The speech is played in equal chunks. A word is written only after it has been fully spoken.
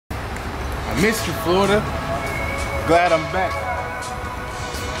Missed you, Florida. Glad I'm back.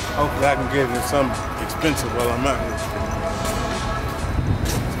 Hopefully I can get into something expensive while I'm out here.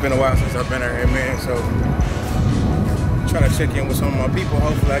 It's been a while since I've been out here, man, so trying to check in with some of my people.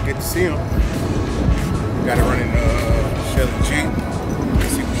 Hopefully I get to see them. Gotta run into Shelly G,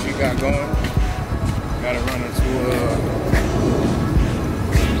 see what she got going. Gotta run into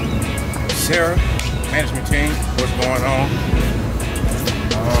Sarah, management team, what's going on.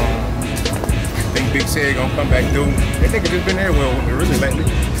 I think Big Say gonna come back through. That nigga just been there well with me really lately.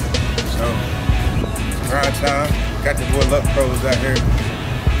 So, grind time. Got the boy Luck Pros out here.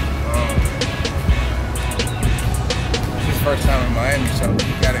 It's his first time in Miami, so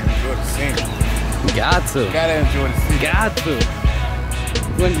you gotta enjoy the scene. Got to. Gotta enjoy the scene. Got to.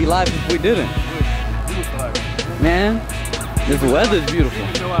 Wouldn't be live if we didn't. Man, this weather's beautiful.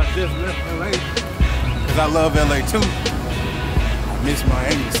 Even though I just left LA, because I love LA too. I miss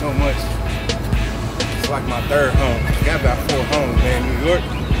Miami so much. It's like my third home. I got about 4 homes, man. New York,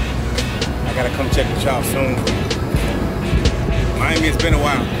 I gotta come check with y'all soon. Miami, it's been a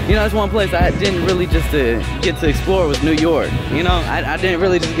while. You know, that's one place I didn't really just get to explore was New York. You know, I didn't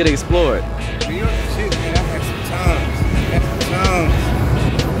really just get to explore it. New York?